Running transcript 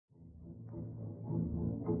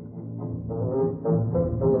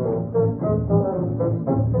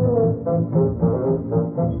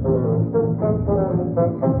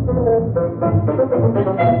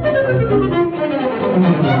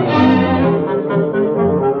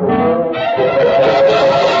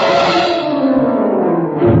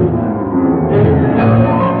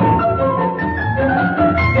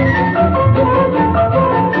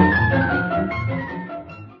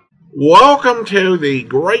Welcome to the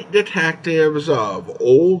Great Detectives of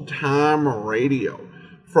Old Time Radio.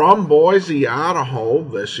 From Boise, Idaho,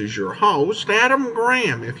 this is your host, Adam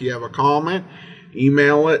Graham. If you have a comment,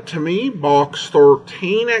 email it to me,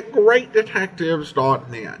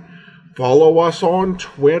 box13@greatdetectives.net. Follow us on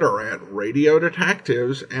Twitter at Radio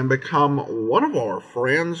Detectives and become one of our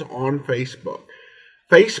friends on Facebook.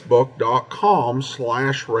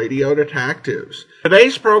 Facebook.com/Radio Detectives.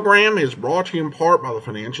 Today's program is brought to you in part by the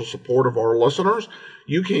financial support of our listeners.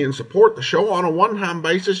 You can support the show on a one-time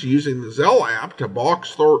basis using the Zelle app to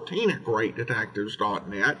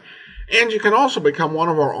box13@greatdetectives.net. And you can also become one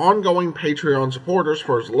of our ongoing Patreon supporters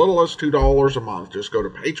for as little as $2 a month. Just go to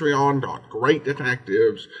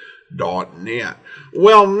patreon.greatdetectives.net.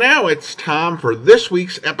 Well, now it's time for this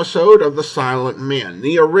week's episode of The Silent Men.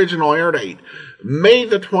 The original air date, May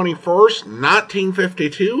the 21st,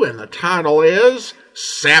 1952, and the title is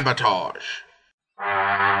Sabotage.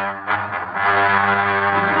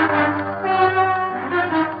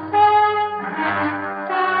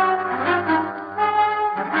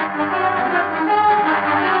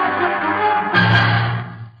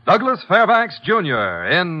 Douglas Fairbanks, Jr.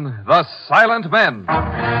 in The Silent Men.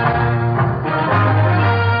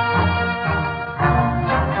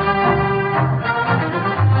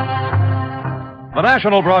 The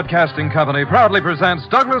National Broadcasting Company proudly presents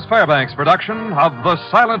Douglas Fairbanks' production of The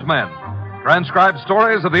Silent Men. Transcribed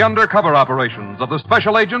stories of the undercover operations of the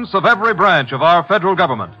special agents of every branch of our federal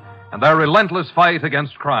government and their relentless fight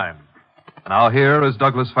against crime. Now here is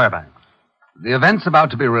Douglas Fairbanks. The events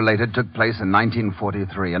about to be related took place in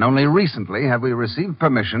 1943, and only recently have we received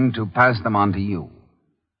permission to pass them on to you.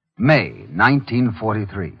 May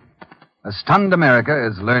 1943. A stunned America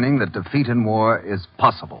is learning that defeat in war is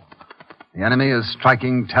possible. The enemy is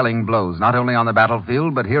striking telling blows, not only on the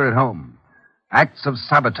battlefield, but here at home. Acts of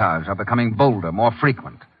sabotage are becoming bolder, more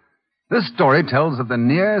frequent. This story tells of the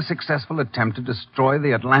near-successful attempt to destroy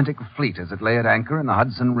the Atlantic fleet as it lay at anchor in the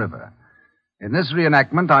Hudson River. In this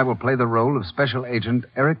reenactment, I will play the role of Special Agent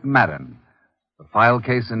Eric Madden, the file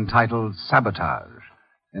case entitled Sabotage,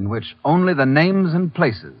 in which only the names and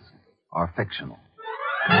places are fictional.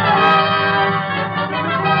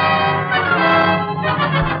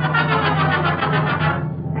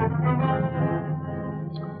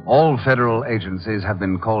 All federal agencies have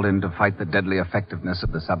been called in to fight the deadly effectiveness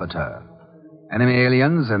of the saboteur. Enemy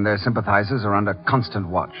aliens and their sympathizers are under constant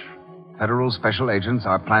watch. Federal special agents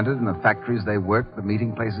are planted in the factories they work, the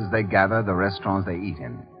meeting places they gather, the restaurants they eat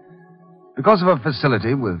in. Because of a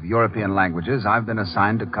facility with European languages, I've been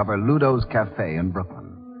assigned to cover Ludo's Cafe in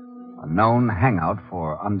Brooklyn, a known hangout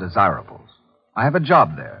for undesirables. I have a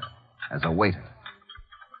job there as a waiter.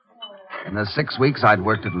 In the 6 weeks I'd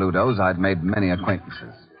worked at Ludo's, I'd made many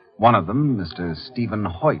acquaintances. One of them, Mr. Stephen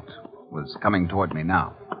Hoyt, was coming toward me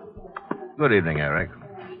now. Good evening, Eric.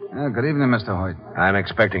 Good evening, Mr. Hoyt. I'm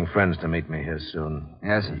expecting friends to meet me here soon.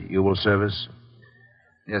 Yes, sir. You will service?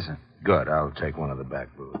 Yes, sir. Good. I'll take one of the back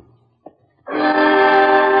booths.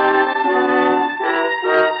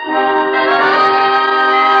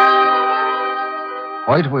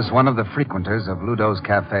 Hoyt was one of the frequenters of Ludo's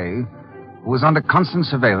Cafe who was under constant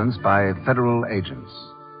surveillance by federal agents.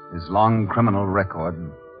 His long criminal record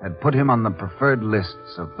had put him on the preferred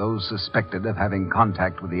lists of those suspected of having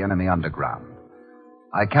contact with the enemy underground.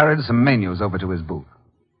 I carried some menus over to his booth.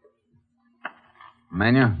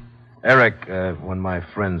 Menu? Eric, when my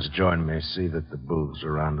friends join me, see that the booths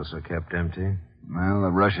around us are kept empty. Well, the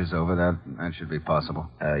rush is over. That should be possible.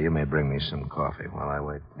 You may bring me some coffee while I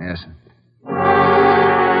wait. Yes, sir.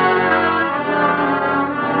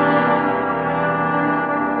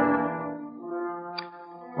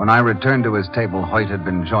 When I returned to his table, Hoyt had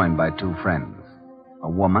been joined by two friends. A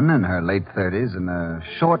woman in her late 30s and a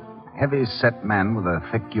short, heavy-set man with a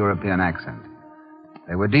thick European accent.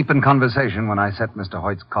 They were deep in conversation when I set Mr.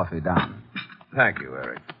 Hoyt's coffee down. Thank you,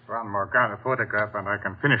 Eric. One more kind of photograph and I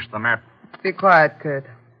can finish the map. Be quiet, Kurt.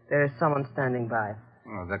 There is someone standing by.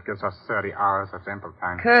 Oh, that gives us 30 hours of ample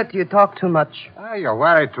time. Kurt, you talk too much. You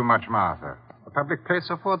worry too much, Martha. A public place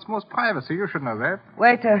affords most privacy. You should know that.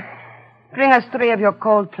 Waiter, bring us 3 of your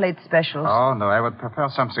cold plate specials. Oh, no, I would prefer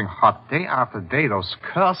something hot day after day. Those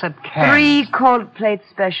cursed cans. 3 cold plate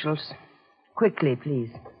specials. Quickly,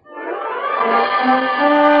 please.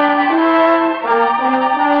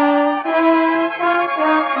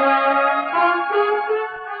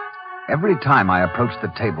 Every time I approached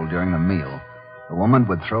the table during the meal, the woman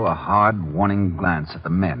would throw a hard, warning glance at the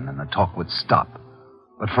men, and the talk would stop.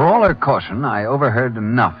 But for all her caution, I overheard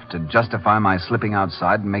enough to justify my slipping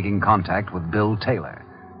outside and making contact with Bill Taylor,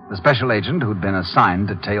 the special agent who'd been assigned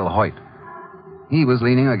to tail Hoyt. He was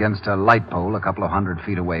leaning against a light pole a couple of 100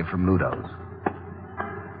 feet away from Ludo's.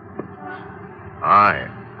 Aye.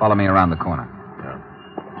 Follow me around the corner. Yeah.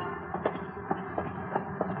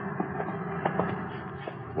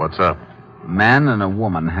 What's up? A man and a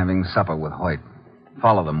woman having supper with Hoyt.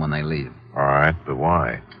 Follow them when they leave. All right, but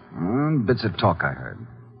why? Bits of talk I heard.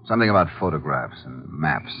 Something about photographs and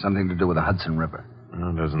maps. Something to do with the Hudson River.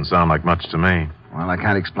 Well, doesn't sound like much to me. Well, I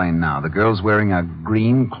can't explain now. The girl's wearing a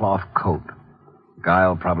green cloth coat. The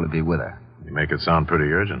guy'll probably be with her. You make it sound pretty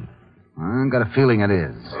urgent. I've got a feeling it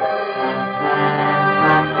is.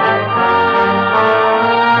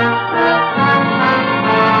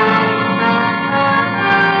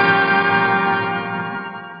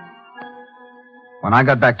 When I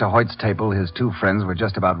got back to Hoyt's table, his two friends were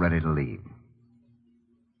just about ready to leave.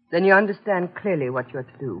 Then you understand clearly what you're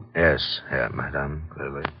to do. Yes, madame,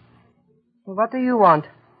 clearly. What do you want?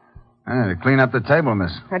 To clean up the table,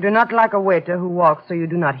 miss. I do not like a waiter who walks so you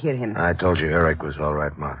do not hear him. I told you Eric was all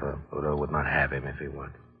right, Martha. Udo would not have him if he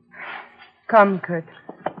would. Come, Kurt.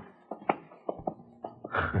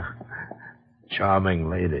 Charming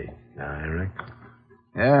lady. Now, Eric?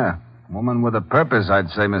 Yeah, woman with a purpose, I'd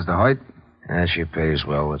say, Mr. Hoyt. Yeah, she pays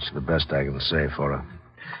well. It's the best I can say for her.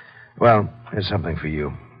 Well, here's something for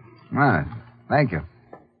you. All right. Thank you.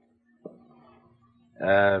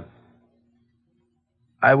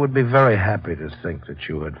 I would be very happy to think that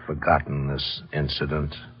you had forgotten this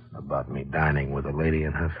incident about me dining with a lady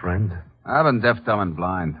and her friend. I've been deaf, dumb, and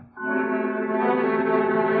blind.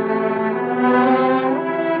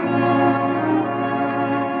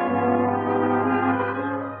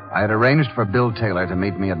 I had arranged for Bill Taylor to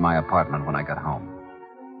meet me at my apartment when I got home.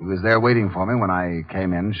 He was there waiting for me when I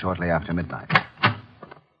came in shortly after midnight.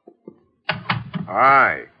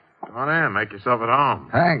 Hi. Come on in. Make yourself at home.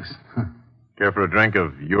 Thanks. Care for a drink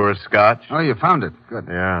of your scotch? Oh, you found it. Good.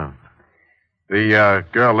 Yeah. The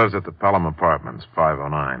girl lives at the Pelham Apartments,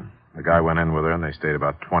 509. The guy went in with her, and they stayed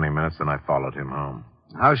about 20 minutes, and I followed him home.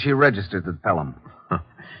 How's she registered at Pelham?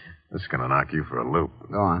 This is going to knock you for a loop.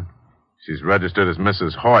 Go on. She's registered as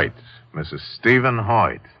Mrs. Hoyt. Mrs. Stephen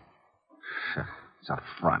Hoyt. It's a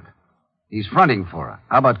front. He's fronting for her.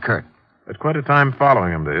 How about Kurt? Had quite a time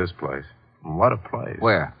following him to his place. And what a place.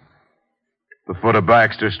 Where? The foot of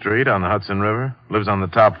Baxter Street on the Hudson River. Lives on the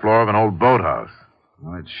top floor of an old boathouse.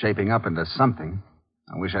 Well, it's shaping up into something.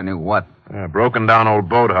 I wish I knew what. Yeah, broken down old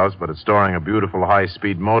boathouse, but it's storing a beautiful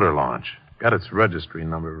high-speed motor launch. Got its registry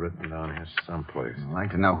number written down here someplace. I'd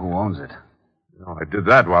like to know who owns it. No, I did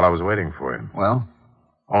that while I was waiting for you. Well?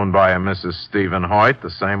 Owned by a Mrs. Stephen Hoyt, the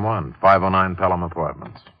same one. 509 Pelham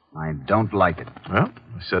Apartments. I don't like it. Well,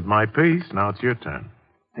 I said my piece. Now it's your turn.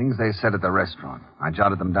 Things they said at the restaurant. I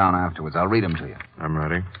jotted them down afterwards. I'll read them to you. I'm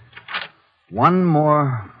ready. One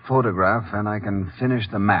more photograph, and I can finish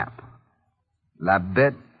the map. La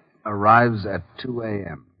Bête arrives at 2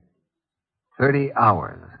 a.m. 30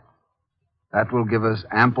 hours. That will give us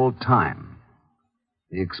ample time.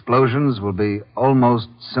 The explosions will be almost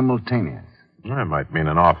simultaneous. That might mean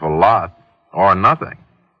an awful lot. Or nothing.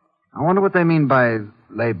 I wonder what they mean by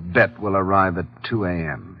La Bête will arrive at 2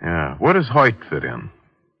 a.m. Yeah. Where does Hoyt fit in?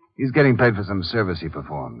 He's getting paid for some service he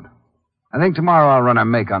performed. I think tomorrow I'll run a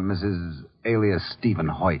make on Mrs. alias Stephen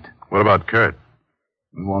Hoyt. What about Kurt?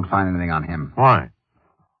 We won't find anything on him. Why?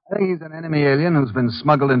 I think he's an enemy alien who's been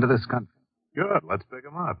smuggled into this country. Good. Let's pick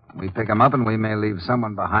him up. We pick him up and we may leave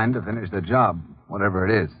someone behind to finish the job, whatever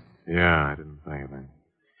it is. Yeah, I didn't think of that.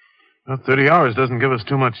 Well, 30 hours doesn't give us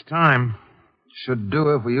too much time. Should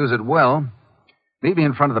do if we use it well. Meet me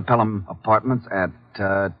in front of the Pelham Apartments at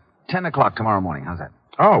 10 o'clock tomorrow morning. How's that?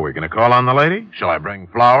 Oh, we're going to call on the lady? Shall I bring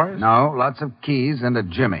flowers? No, lots of keys and a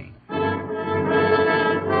jimmy.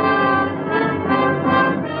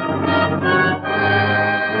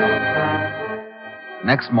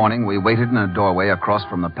 Next morning, we waited in a doorway across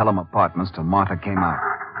from the Pelham Apartments till Martha came out.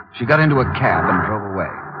 She got into a cab and drove away.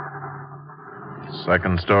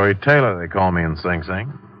 Second story Taylor, they call me in Sing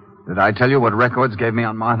Sing. Did I tell you what records gave me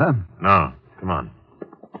on Martha? No. Come on.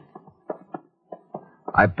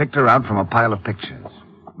 I picked her out from a pile of pictures.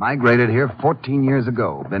 Migrated here 14 years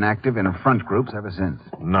ago. Been active in front groups ever since.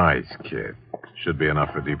 Nice kid. Should be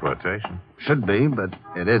enough for deportation. Should be, but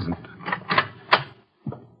it isn't.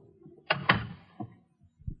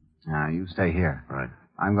 Now, you stay here. Right.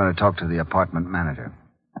 I'm going to talk to the apartment manager.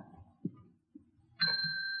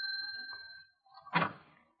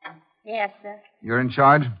 Yes, sir. You're in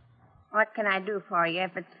charge? What can I do for you?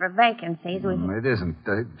 If it's for vacancies, we... It isn't.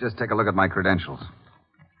 Just take a look at my credentials.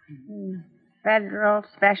 Federal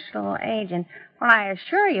Special Agent. Well, I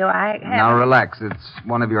assure you, I have... Now, relax. It's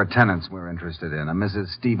one of your tenants we're interested in, a Mrs.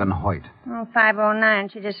 Stephen Hoyt. Oh, 509.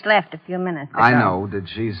 She just left a few minutes ago. I know. Did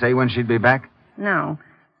she say when she'd be back? No.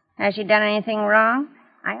 Has she done anything wrong?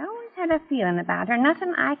 I always had a feeling about her.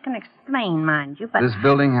 Nothing I can explain, mind you, but... This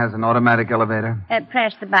building has an automatic elevator?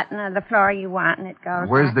 Press the button on the floor you want, and it goes...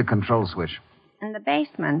 Where's the control switch? In the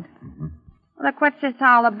basement. Mm-hmm. Look, what's this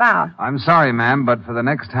all about? I'm sorry, ma'am, but for the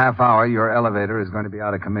next half hour, your elevator is going to be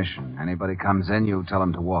out of commission. Anybody comes in, you tell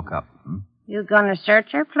them to walk up. You going to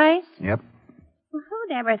search her place? Yep. Well,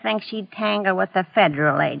 who'd ever think she'd tangle with the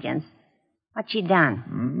federal agents? What's she done?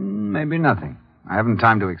 Maybe nothing. I haven't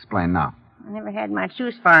time to explain now. I never had much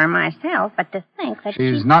use for her myself, but to think that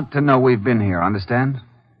She's not to know we've been here, understand?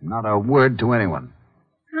 Not a word to anyone.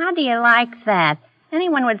 How do you like that?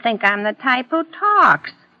 Anyone would think I'm the type who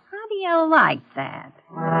talks. How do you like that?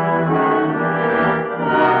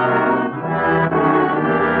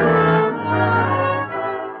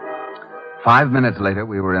 Five minutes later,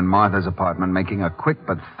 we were in Martha's apartment making a quick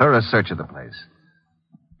but thorough search of the place.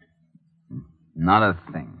 Not a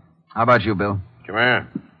thing. How about you, Bill? Come here.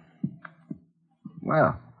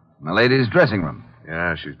 Well, my lady's dressing room.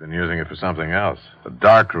 Yeah, she's been using it for something else. A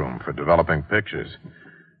dark room for developing pictures.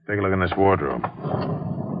 Take a look in this wardrobe.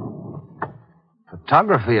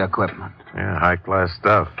 Photography equipment. Yeah, high-class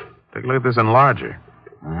stuff. Take a look at this enlarger.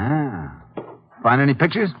 Ah. Find any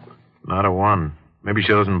pictures? Not a one. Maybe she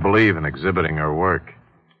doesn't believe in exhibiting her work.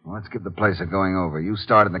 Well, let's give the place a going over. You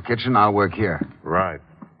start in the kitchen, I'll work here. Right.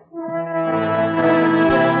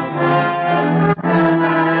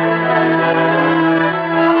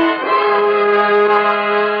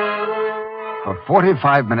 For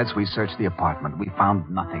 45 minutes, we searched the apartment. We found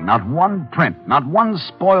nothing. Not one print. Not one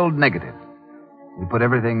spoiled negative. We put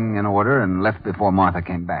everything in order and left before Martha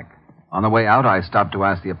came back. On the way out, I stopped to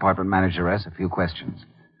ask the apartment manageress a few questions.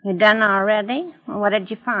 You done already? Well, what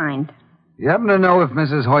did you find? You happen to know if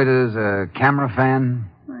Mrs. Hoyt is a camera fan?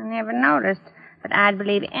 I never noticed, but I'd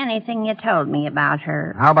believe anything you told me about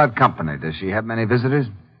her. How about company? Does she have many visitors?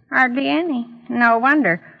 Hardly any. No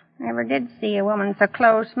wonder. Never did see a woman so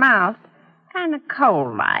close-mouthed. Kind of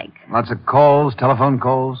cold-like. Lots of calls, telephone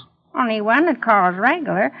calls? Only one that calls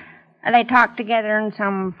regular. They talk together in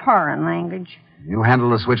some foreign language. You handle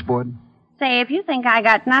the switchboard? Say, if you think I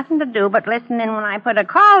got nothing to do but listen in when I put a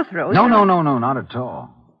call through... No, not at all.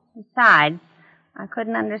 Besides, I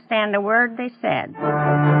couldn't understand a word they said.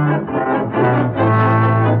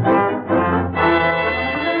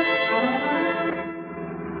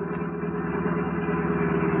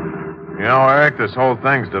 You know, Eric, this whole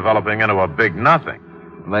thing's developing into a big nothing.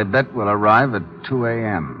 Well, I bet we'll arrive at 2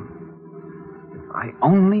 a.m. If I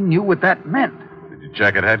only knew what that meant. Did you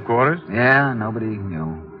check at headquarters? Yeah, nobody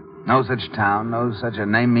knew. No such town, no such a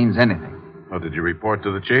name means anything. Oh, did you report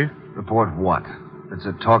to the chief? Report what? If it's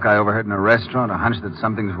a talk I overheard in a restaurant, a hunch that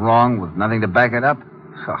something's wrong with nothing to back it up?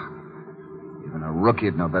 Even a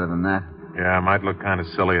rookie'd know better than that. Yeah, it might look kind of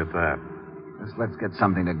silly at that. Just let's get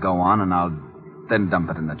something to go on, and I'll then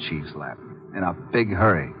dump it in the chief's lap. In a big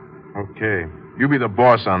hurry. Okay. You be the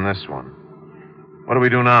boss on this one. What do we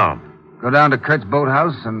do now? Go down to Kurt's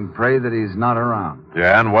boathouse and pray that he's not around.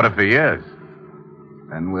 Yeah, and what if he is?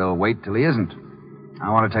 Then we'll wait till he isn't. I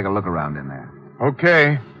want to take a look around in there.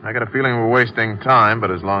 Okay. I got a feeling we're wasting time,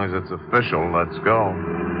 but as long as it's official, let's go.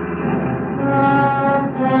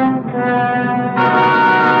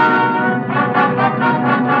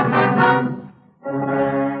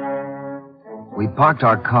 We parked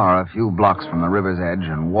our car a few blocks from the river's edge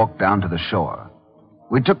and walked down to the shore.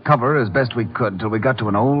 We took cover as best we could till we got to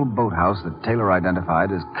an old boathouse that Taylor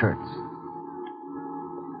identified as Kurt's.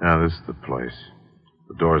 Now, this is the place.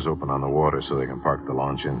 The door's open on the water so they can park the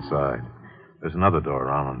launch inside. There's another door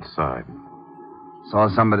around on the side. Saw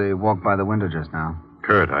somebody walk by the window just now.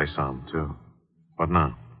 Kurt, I saw him, too. What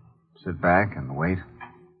now? Sit back and wait.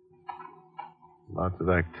 Lots of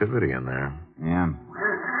activity in there. Yeah.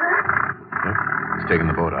 Yep. He's taking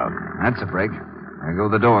the boat out. That's a break. There go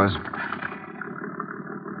the doors.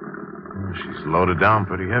 Oh, she's loaded down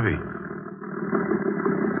pretty heavy.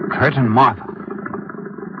 Kurt and Martha.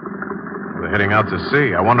 They're heading out to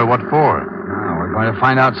sea. I wonder what for. Oh, we're going to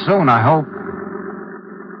find out soon, I hope.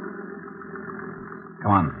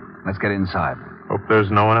 Come on, let's get inside. Hope there's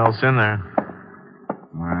no one else in there.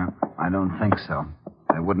 Well, I don't think so.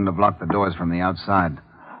 They wouldn't have locked the doors from the outside.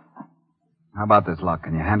 How about this lock?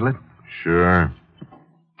 Can you handle it? Sure.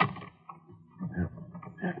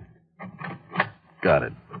 Got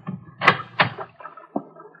it.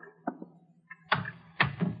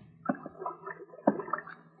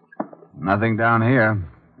 Nothing down here.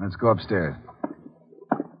 Let's go upstairs.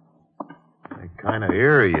 Kind of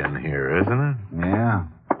eerie in here, isn't it? Yeah.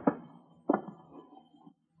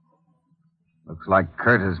 Looks like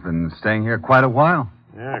Kurt has been staying here quite a while.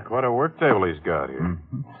 Yeah, quite a work table he's got here.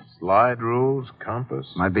 Mm-hmm. Slide rules, compass.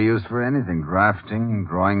 Might be used for anything. Drafting,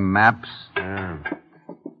 drawing maps. Yeah.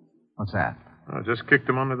 What's that? I just kicked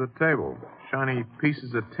him under the table. Shiny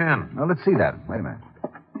pieces of tin. Well, let's see that. Wait a minute.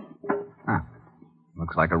 Huh.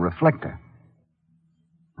 Looks like a reflector.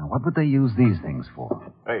 Now, what would they use these things for?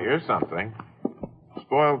 Hey, here's something.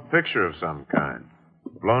 Spoiled picture of some kind.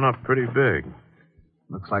 Blown up pretty big.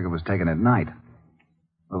 Looks like it was taken at night.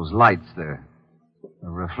 Those lights, they're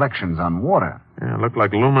reflections on water. Yeah, look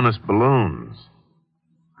like luminous balloons.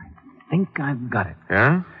 I think I've got it.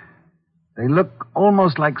 Yeah? They look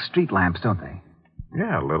almost like street lamps, don't they?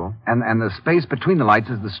 Yeah, a little. And the space between the lights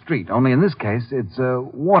is the street. Only in this case, it's a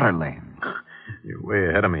water lane. You're way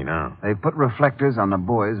ahead of me now. They put reflectors on the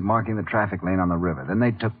buoys marking the traffic lane on the river. Then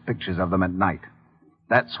they took pictures of them at night.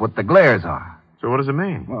 That's what the glares are. So what does it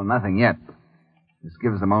mean? Well, nothing yet. This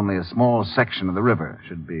gives them only a small section of the river.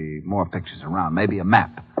 Should be more pictures around. Maybe a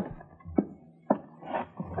map.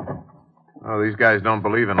 Oh, these guys don't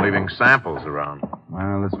believe in leaving samples around.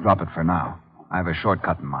 Well, let's drop it for now. I have a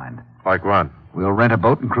shortcut in mind. Like what? We'll rent a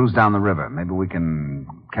boat and cruise down the river. Maybe we can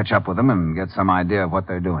catch up with them and get some idea of what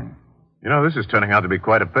they're doing. You know, this is turning out to be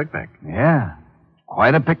quite a picnic. Yeah,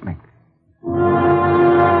 quite a picnic.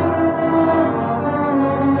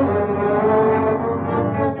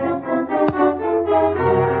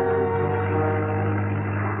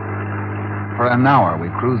 For an hour, we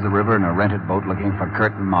cruised the river in a rented boat looking for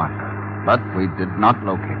Kurt and Martha. But we did not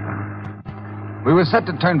locate them. We were set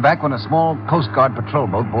to turn back when a small Coast Guard patrol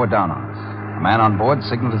boat bore down on us. A man on board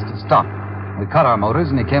signaled us to stop. We cut our motors,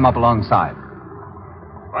 and he came up alongside.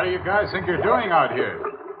 What do you guys think you're doing out here?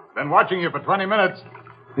 Been watching you for 20 minutes.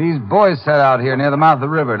 These boys set out here near the mouth of the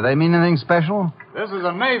river. Do they mean anything special? This is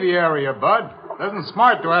a Navy area, Bud. It isn't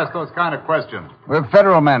smart to ask those kind of questions. We're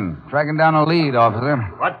federal men, tracking down a lead, officer.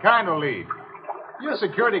 What kind of lead? Your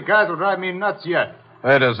security guys will drive me nuts yet.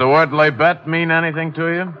 Hey, does the word Labette mean anything to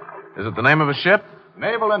you? Is it the name of a ship?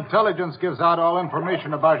 Naval intelligence gives out all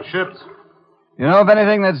information about ships. You know of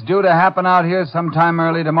anything that's due to happen out here sometime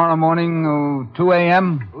early tomorrow morning, 2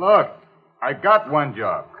 a.m.? Look, I got one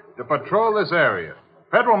job. To patrol this area.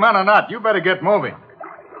 Federal men or not, you better get moving.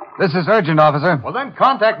 This is urgent, officer. Well, then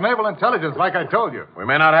contact Naval Intelligence like I told you. We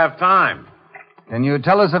may not have time. Can you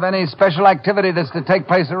tell us of any special activity that's to take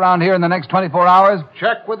place around here in the next 24 hours?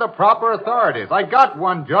 Check with the proper authorities. I got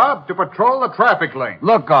one job, to patrol the traffic lane.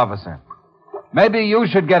 Look, officer, maybe you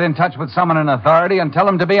should get in touch with someone in authority and tell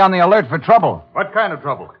them to be on the alert for trouble. What kind of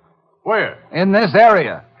trouble? Where? In this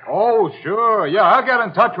area. Oh, sure. Yeah, I'll get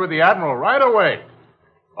in touch with the Admiral right away.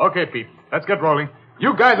 Okay, Pete, let's get rolling.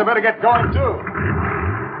 You guys had better get going, too.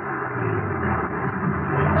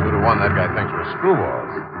 2 to 1, that guy thinks we're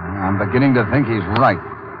screwballs. I'm beginning to think he's right.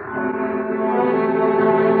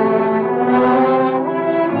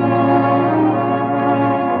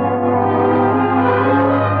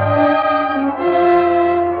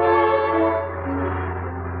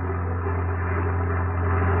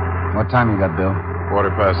 What time you got, Bill?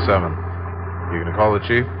 7:15. You gonna call the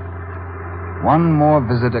chief? One more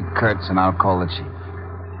visit at Kurt's and I'll call the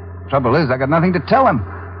chief. Trouble is, I got nothing to tell him.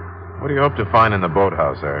 What do you hope to find in the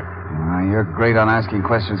boathouse, Eric? You're great on asking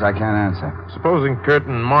questions I can't answer. Supposing Kurt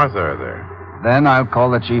and Martha are there. Then I'll call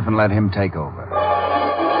the chief and let him take over.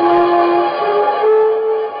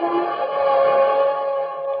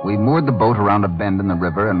 We moored the boat around a bend in the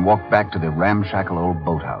river and walked back to the ramshackle old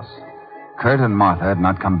boathouse. Kurt and Martha had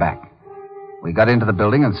not come back. We got into the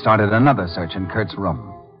building and started another search in Kurt's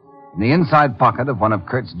room. In the inside pocket of one of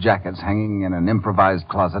Kurt's jackets hanging in an improvised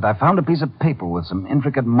closet, I found a piece of paper with some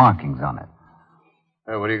intricate markings on it.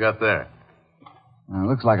 Hey, what do you got there? It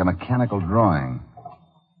looks like a mechanical drawing.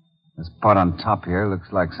 This part on top here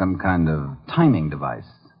looks like some kind of timing device.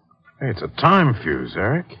 Hey, it's a time fuse,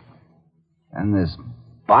 Eric. And this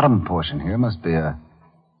bottom portion here must be a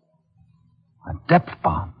depth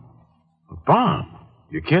bomb. A bomb?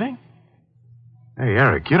 You kidding? Hey,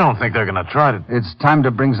 Eric, you don't think they're going to try to... It's time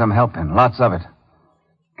to bring some help in. Lots of it.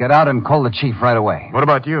 Get out and call the chief right away. What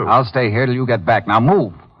about you? I'll stay here till you get back. Now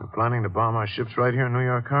move. They're planning to bomb our ships right here in New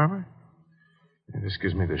York Harbor? Hey, this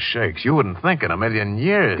gives me the shakes. You wouldn't think in a million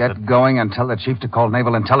years. Get going and tell the chief to call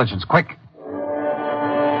Naval Intelligence. Quick.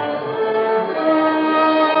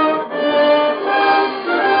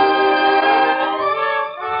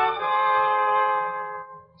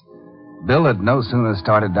 Bill had no sooner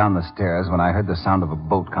started down the stairs when I heard the sound of a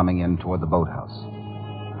boat coming in toward the boathouse.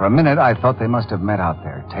 For a minute, I thought they must have met out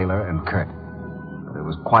there, Taylor and Kurt. But it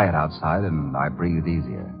was quiet outside, and I breathed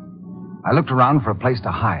easier. I looked around for a place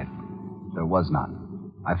to hide. There was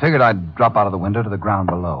none. I figured I'd drop out of the window to the ground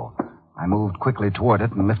below. I moved quickly toward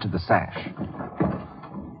it and lifted the sash.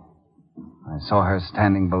 I saw her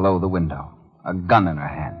standing below the window, a gun in her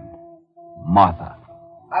hand. Martha.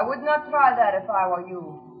 I would not try that if I were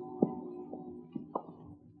you.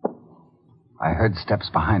 I heard steps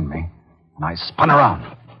behind me, and I spun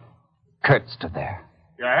around. Kurt stood there.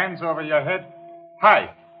 Your hands over your head.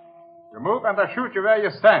 High. You move and I shoot you where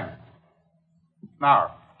you stand.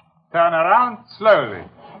 Now, turn around slowly.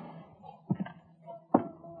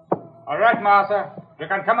 All right, Martha. You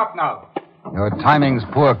can come up now. Your timing's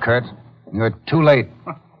poor, Kurt. You're too late.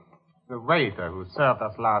 The waiter who served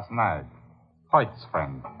us last night. Hoyt's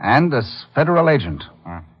friend. And a federal agent.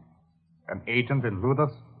 An agent in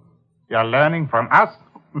Ludus? You're learning from us?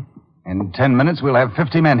 In 10 minutes, we'll have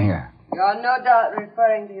 50 men here. You're no doubt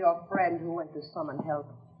referring to your friend who went to summon help.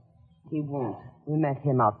 He won't. We met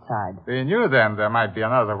him outside. We knew then there might be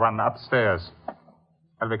another one upstairs.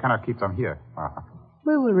 Well, we cannot keep them here.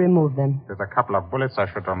 We will remove them. There's a couple of bullets.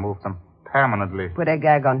 I should remove them permanently. Put a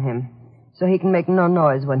gag on him, so he can make no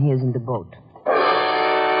noise when he is in the boat.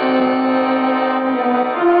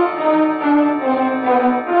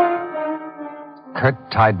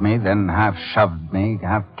 Kurt tied me, then half shoved me,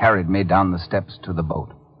 half carried me down the steps to the boat.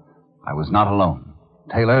 I was not alone.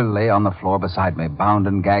 Taylor lay on the floor beside me, bound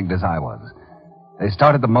and gagged as I was. They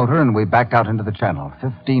started the motor, and we backed out into the channel.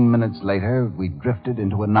 15 minutes later, we drifted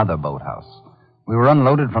into another boathouse. We were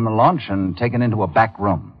unloaded from the launch and taken into a back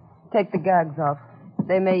room. Take the gags off.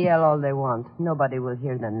 They may yell all they want. Nobody will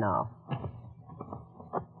hear them now.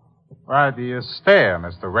 Why do you stare,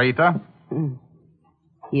 Mr. Waiter?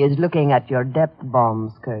 He is looking at your depth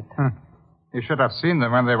bombs, Kurt. You should have seen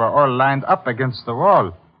them when they were all lined up against the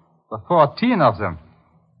wall. The 14 of them.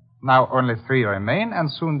 Now only 3 remain, and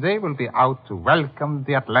soon they will be out to welcome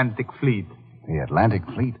the Atlantic Fleet. The Atlantic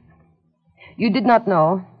Fleet? You did not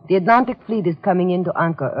know. The Atlantic Fleet is coming in to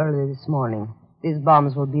anchor early this morning. These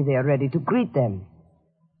bombs will be there ready to greet them.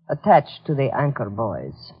 Attached to the anchor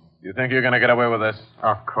buoys. You think you're going to get away with this?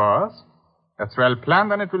 Of course. That's well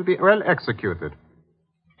planned, and it will be well executed.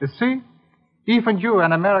 You see, even you,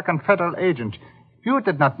 an American federal agent, you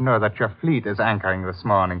did not know that your fleet is anchoring this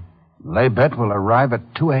morning. Lay bet will arrive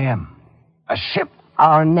at 2 a.m. A ship.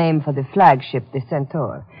 Our name for the flagship, the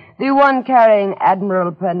Centaur. The one carrying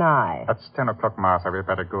Admiral Penay. It's 10 o'clock, Martha. We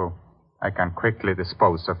better go. I can quickly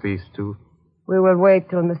dispose of these 2. We will wait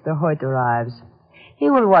till Mr. Hoyt arrives. He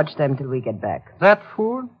will watch them till we get back. That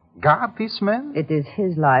fool? Guard these men? It is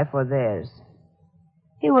his life or theirs.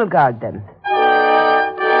 He will guard them.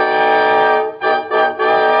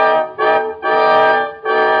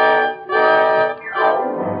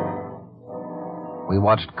 We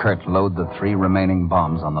watched Kurt load the 3 remaining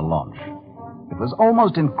bombs on the launch. It was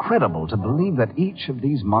almost incredible to believe that each of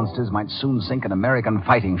these monsters might soon sink an American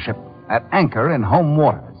fighting ship at anchor in home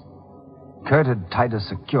waters. Kurt had tied us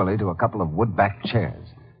securely to a couple of wood-backed chairs.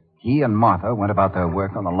 He and Martha went about their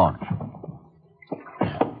work on the launch.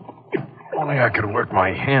 Only I could work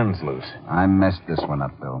my hands loose. I messed this one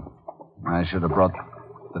up, Bill. I should have brought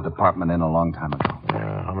the department in a long time ago.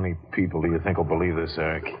 How many people do you think will believe this,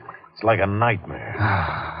 Eric? It's like a nightmare.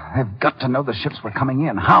 I've got to know the ships were coming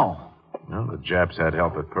in. How? Well, the Japs had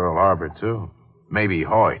help at Pearl Harbor, too. Maybe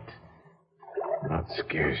Hoyt. That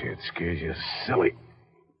scares you. It scares you silly.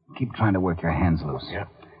 Keep trying to work your hands loose. Yeah.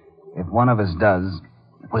 If one of us does,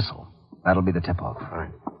 whistle. That'll be the tip-off.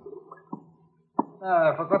 Fine.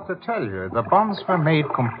 I forgot to tell you, the bombs were made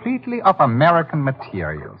completely of American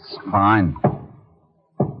materials. Fine.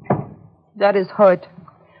 That is Hoyt.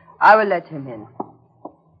 I will let him in.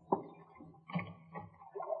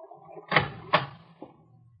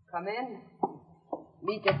 Come in.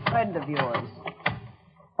 Meet a friend of yours.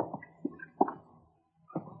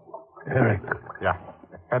 Eric. Yeah,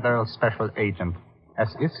 a federal special agent, as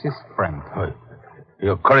is his friend.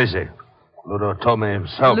 You're crazy. Ludo told me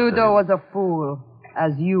himself. Ludo was a fool,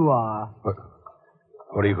 as you are.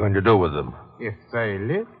 What are you going to do with them? If they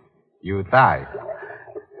live, you die.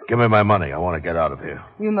 Give me my money. I want to get out of here.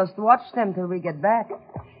 You must watch them till we get back.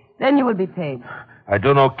 Then you will be paid. I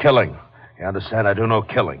do no killing. You understand? I do no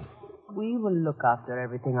killing. We will look after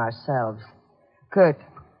everything ourselves. Kurt,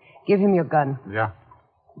 give him your gun. Yeah.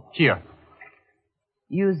 Here.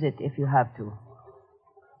 Use it if you have to.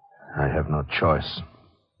 I have no choice.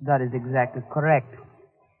 That is exactly correct.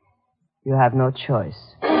 You have no choice.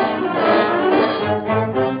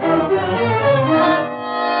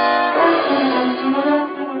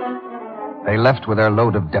 They left with their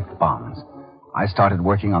load of depth bombs. I started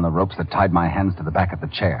working on the ropes that tied my hands to the back of the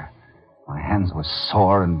chair. My hands were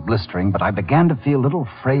sore and blistering, but I began to feel little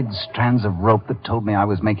frayed strands of rope that told me I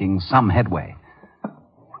was making some headway.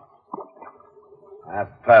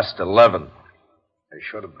 11:30. They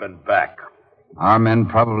should have been back. Our men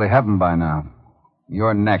probably haven't by now.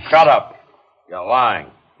 You're next. Shut up. You're lying.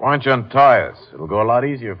 Why don't you untie us? It'll go a lot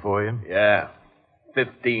easier for you. Yeah.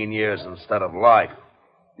 15 years instead of life.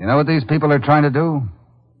 You know what these people are trying to do?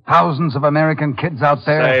 Thousands of American kids out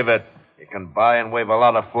there. Save it. You can buy and wave a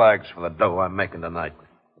lot of flags for the dough I'm making tonight.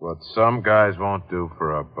 What some guys won't do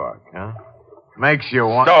for a buck, huh? Makes you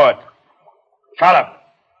want... Do it. Shut up.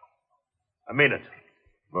 I mean it.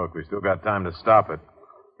 Look, we still got time to stop it.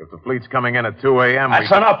 If the fleet's coming in at 2 a.m.,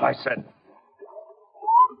 That's enough, I said.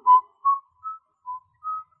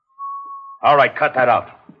 All right, cut that out.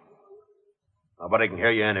 Nobody can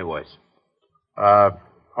hear you anyways.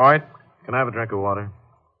 Hoyt, can I have a drink of water?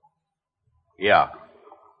 Yeah.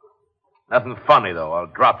 Nothing funny, though. I'll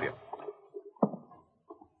drop you.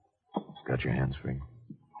 Got your hands free?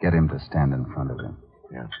 Get him to stand in front of him.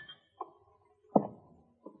 Yeah.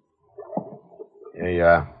 Here you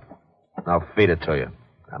are. Now feed it to you.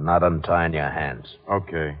 I'm not untying your hands.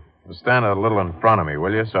 Okay. You stand a little in front of me,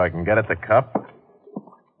 will you, so I can get at the cup?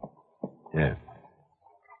 Yeah.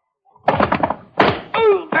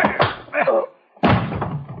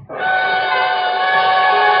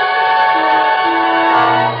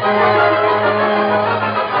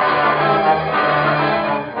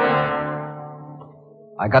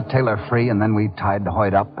 I got Taylor free, and then we tied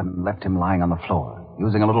Hoyt up and left him lying on the floor.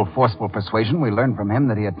 Using a little forceful persuasion, we learned from him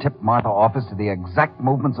that he had tipped Martha off as to the exact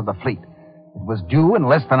movements of the fleet. It was due in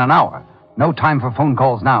less than an hour. No time for phone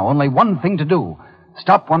calls now. Only one thing to do.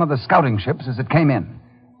 Stop one of the scouting ships as it came in.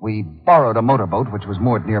 We borrowed a motorboat which was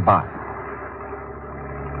moored nearby.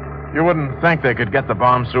 You wouldn't think they could get the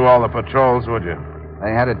bombs through all the patrols, would you?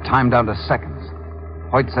 They had it timed down to seconds.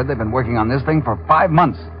 Hoyt said they've been working on this thing for 5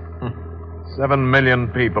 months. 7 million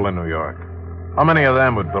people in New York. How many of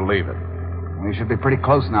them would believe it? We should be pretty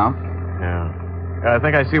close now. Yeah, I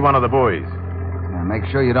think I see one of the buoys. Yeah, make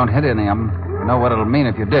sure you don't hit any of them. You know what it'll mean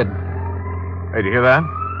if you did. Hey, do you hear that?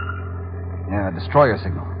 Yeah, a destroyer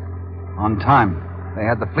signal. On time. They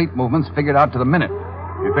had the fleet movements figured out to the minute.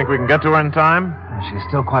 You think we can get to her in time? She's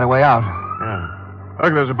still quite a way out. Yeah.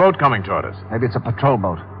 Look, there's a boat coming toward us. Maybe it's a patrol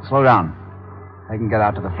boat. Slow down. They can get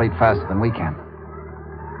out to the fleet faster than we can.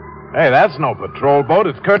 Hey, that's no patrol boat.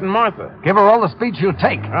 It's Kurt and Martha. Give her all the speed she'll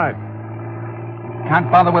take. Right. Can't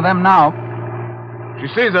bother with them now. She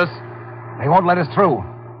sees us. They won't let us through.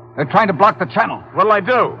 They're trying to block the channel. What'll I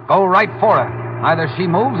do? Go right for her. Either she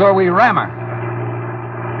moves or we ram her.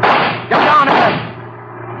 Get down here.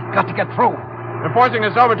 We've got to get through. They're forcing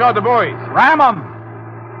us over toward the buoys. Ram them.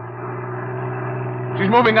 She's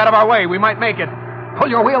moving out of our way. We might make it. Pull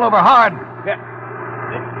your wheel over hard. Yeah.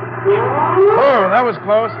 Oh, that was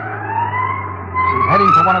close. She's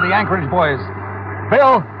heading for one of the anchorage buoys.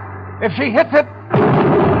 Bill, if she hits it...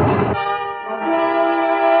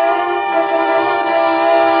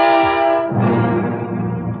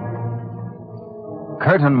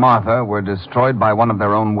 Kurt and Martha were destroyed by one of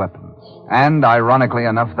their own weapons. And, ironically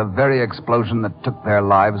enough, the very explosion that took their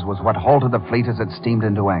lives was what halted the fleet as it steamed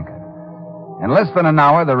into anchor. In less than an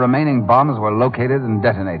hour, the remaining bombs were located and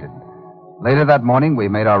detonated. Later that morning, we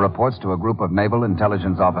made our reports to a group of naval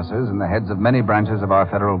intelligence officers and the heads of many branches of our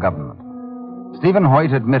federal government. Stephen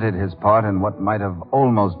Hoyt admitted his part in what might have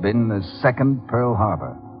almost been the second Pearl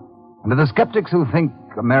Harbor. And to the skeptics who think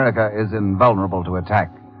America is invulnerable to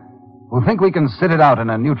attack, who think we can sit it out in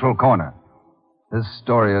a neutral corner, this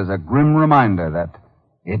story is a grim reminder that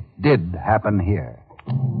it did happen here.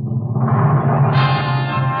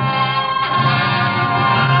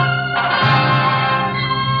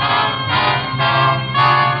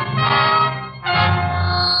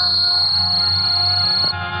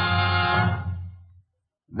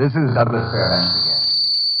 This is Douglas Fairbanks again.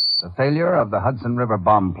 The failure of the Hudson River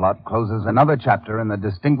bomb plot closes another chapter in the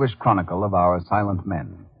distinguished chronicle of our silent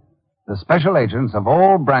men. The special agents of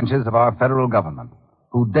all branches of our federal government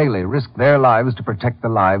who daily risk their lives to protect the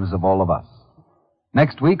lives of all of us.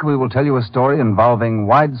 Next week, we will tell you a story involving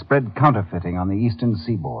widespread counterfeiting on the eastern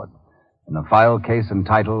seaboard in the file case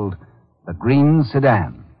entitled The Green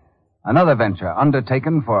Sedan, another venture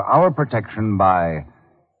undertaken for our protection by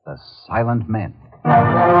the Silent Men.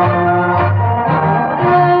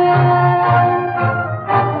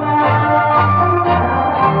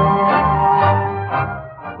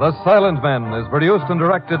 The Silent Men is produced and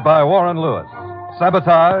directed by Warren Lewis.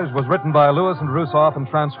 Sabotage was written by Lewis and Russoff and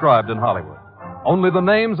transcribed in Hollywood. Only the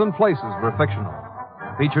names and places were fictional.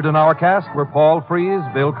 Featured in our cast were Paul Frees,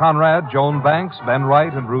 Bill Conrad, Joan Banks, Ben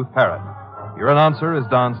Wright, and Ruth Parrott. Your announcer is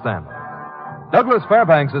Don Stanley. Douglas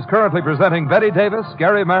Fairbanks is currently presenting Betty Davis,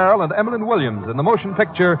 Gary Merrill, and Emmeline Williams in the motion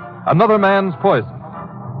picture Another Man's Poison.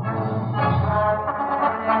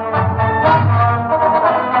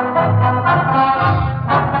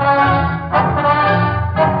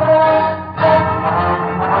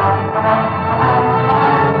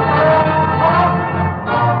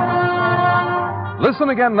 Listen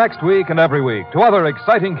again next week and every week to other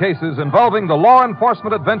exciting cases involving the law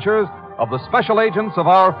enforcement adventures of the special agents of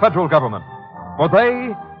our federal government. For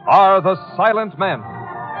they are the Silent Men.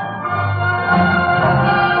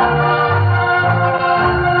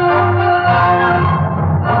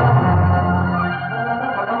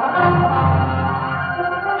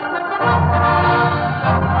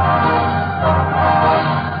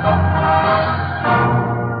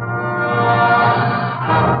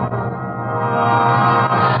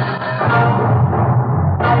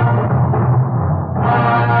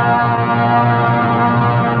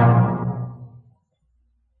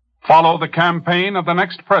 Follow the campaign of the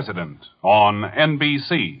next president on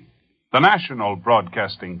NBC, the National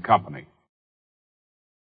Broadcasting Company.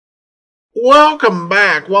 Welcome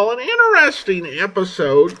back. Well, an interesting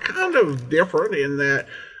episode, kind of different in that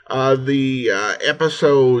the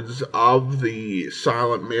episodes of the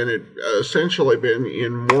Silent Men had essentially been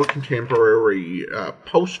in more contemporary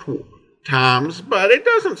post times, but it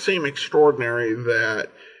doesn't seem extraordinary that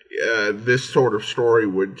this sort of story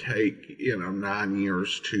would take, 9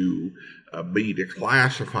 years to be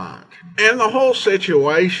declassified. And the whole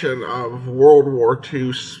situation of World War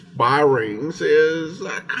II spy rings is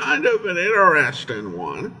kind of an interesting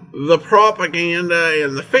one. The propaganda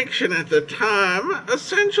and the fiction at the time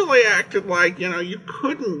essentially acted like, you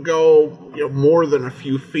couldn't go more than a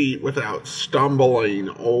few feet without stumbling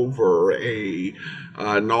over a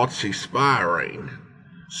Nazi spy ring.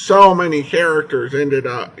 So many characters ended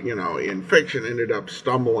up, in fiction, ended up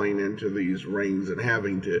stumbling into these rings and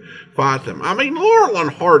having to fight them. I mean, Laurel and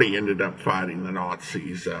Hardy ended up fighting the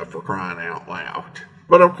Nazis for crying out loud.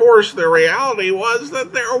 But of course, the reality was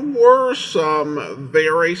that there were some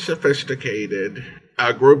very sophisticated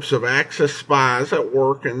groups of Axis spies at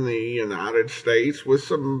work in the United States with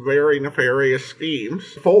some very nefarious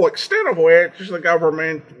schemes, the full extent of which the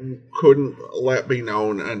government couldn't let be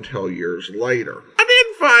known until years later. I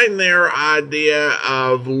did find their idea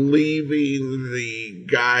of leaving the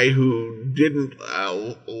guy who didn't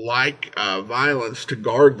like violence to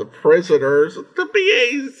guard the prisoners to be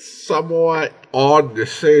a somewhat odd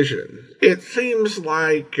decision. It seems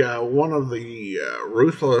like one of the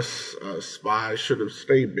ruthless spies should have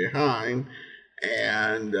stayed behind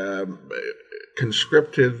and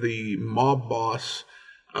conscripted the mob boss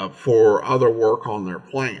for other work on their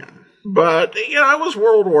plan. But, it was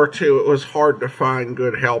World War II. It was hard to find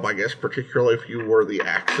good help, I guess, particularly if you were the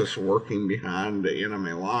Axis working behind the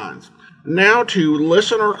enemy lines. Now to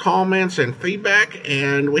listener comments and feedback,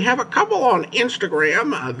 and we have a couple on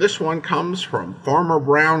Instagram. This one comes from Farmer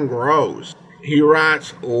Brown Grows. He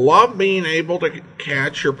writes, "Love being able to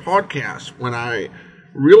catch your podcast when I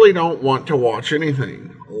really don't want to watch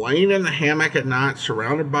anything. Laying in the hammock at night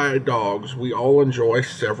surrounded by dogs, we all enjoy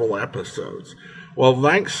several episodes." Well,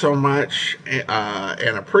 thanks so much,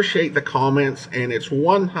 and appreciate the comments. And it's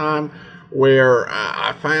one time where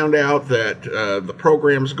I found out that the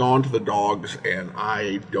program's gone to the dogs, and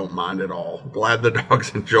I don't mind at all. Glad the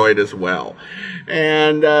dogs enjoyed as well.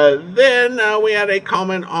 And then we had a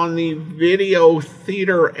comment on the video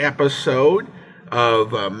theater episode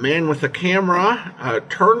of Man with a Camera,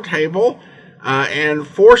 Turntable, and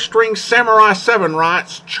 4-String Samurai 7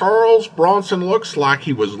 writes, "Charles Bronson looks like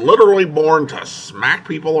he was literally born to smack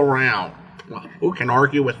people around." Well, who can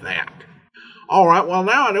argue with that? All right, well,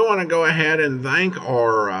 now I do want to go ahead and thank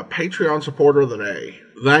our Patreon supporter of the day.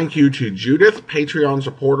 Thank you to Judith, Patreon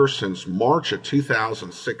supporter since March of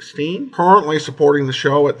 2016, currently supporting the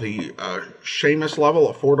show at the Seamus level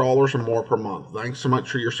of $4 or more per month. Thanks so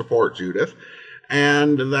much for your support, Judith.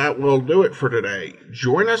 And that will do it for today.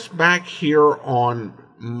 Join us back here on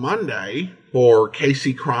Monday for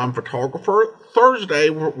Casey Crime Photographer. Thursday,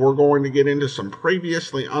 we're going to get into some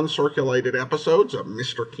previously uncirculated episodes of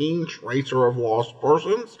Mr. King, Tracer of Lost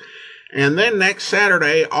Persons. And then next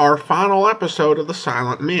Saturday, our final episode of The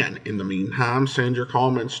Silent Men. In the meantime, send your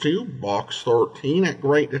comments to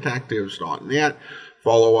box13@greatdetectives.net.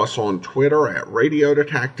 Follow us on Twitter at Radio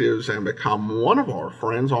Detectives and become one of our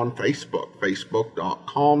friends on Facebook,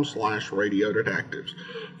 facebook.com/Radio Detectives.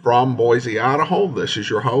 From Boise, Idaho, this is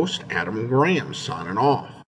your host, Adam Graham, signing off.